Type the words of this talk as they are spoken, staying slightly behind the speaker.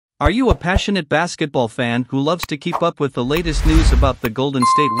Are you a passionate basketball fan who loves to keep up with the latest news about the Golden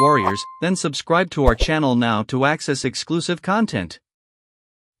State Warriors? Then subscribe to our channel now to access exclusive content.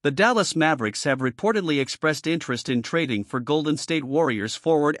 The Dallas Mavericks have reportedly expressed interest in trading for Golden State Warriors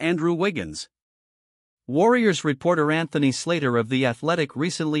forward Andrew Wiggins. Warriors reporter Anthony Slater of The Athletic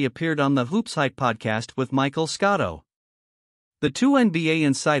recently appeared on the Hoops Hype podcast with Michael Scotto. The two NBA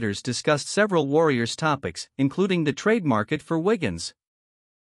insiders discussed several Warriors topics, including the trade market for Wiggins.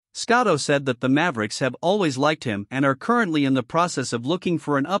 Scotto said that the Mavericks have always liked him and are currently in the process of looking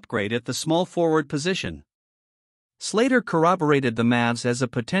for an upgrade at the small forward position. Slater corroborated the Mavs as a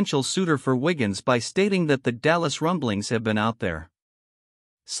potential suitor for Wiggins by stating that the Dallas rumblings have been out there.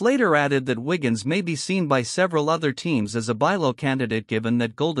 Slater added that Wiggins may be seen by several other teams as a buy-low candidate given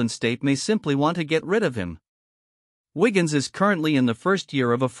that Golden State may simply want to get rid of him. Wiggins is currently in the first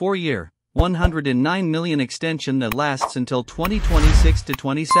year of a 4-year, $109 million extension that lasts until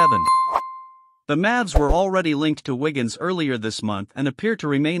 2026-27. The Mavs were already linked to Wiggins earlier this month and appear to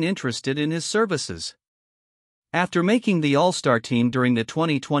remain interested in his services. After making the All-Star team during the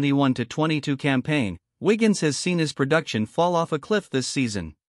 2021-22 campaign, Wiggins has seen his production fall off a cliff this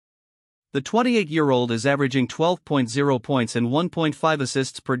season. The 28-year-old is averaging 12.0 points and 1.5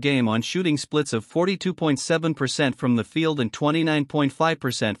 assists per game on shooting splits of 42.7% from the field and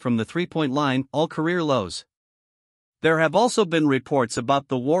 29.5% from the three-point line, all career lows. There have also been reports about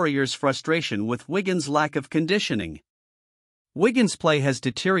the Warriors' frustration with Wiggins' lack of conditioning. Wiggins' play has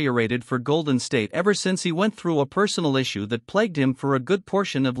deteriorated for Golden State ever since he went through a personal issue that plagued him for a good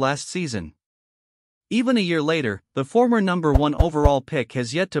portion of last season. Even a year later, the former number 1 overall pick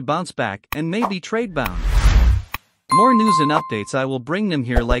has yet to bounce back and may be trade-bound. More news and updates, I will bring them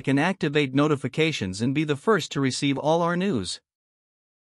here. Like and activate notifications and be the first to receive all our news.